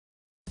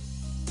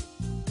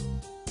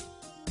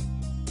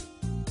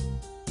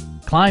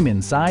Climb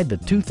inside the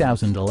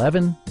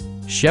 2011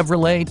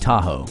 Chevrolet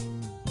Tahoe.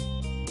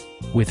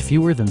 With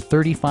fewer than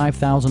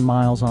 35,000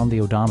 miles on the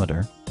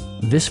odometer,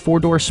 this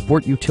four-door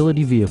sport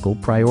utility vehicle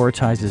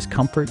prioritizes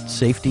comfort,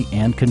 safety,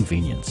 and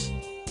convenience.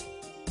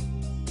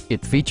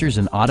 It features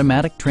an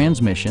automatic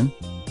transmission,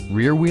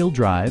 rear-wheel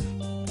drive,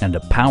 and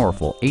a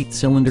powerful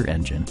 8-cylinder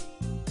engine.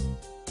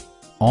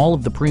 All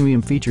of the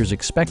premium features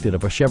expected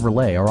of a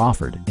Chevrolet are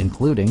offered,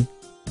 including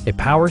a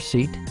power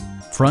seat,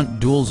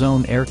 front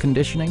dual-zone air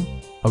conditioning,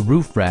 a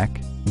roof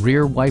rack,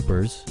 rear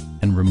wipers,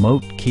 and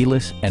remote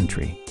keyless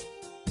entry.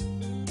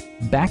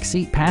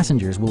 Backseat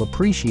passengers will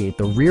appreciate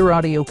the rear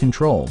audio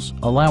controls,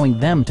 allowing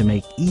them to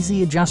make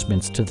easy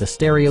adjustments to the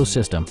stereo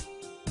system.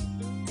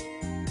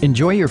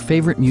 Enjoy your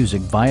favorite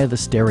music via the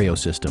stereo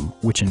system,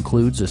 which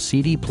includes a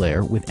CD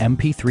player with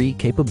MP3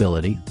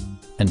 capability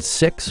and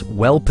 6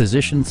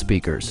 well-positioned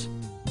speakers.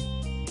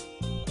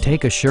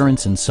 Take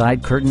assurance in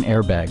side curtain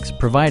airbags,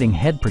 providing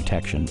head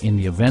protection in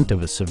the event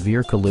of a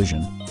severe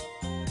collision.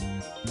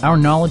 Our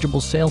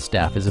knowledgeable sales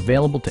staff is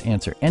available to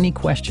answer any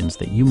questions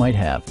that you might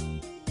have.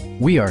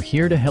 We are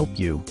here to help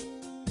you.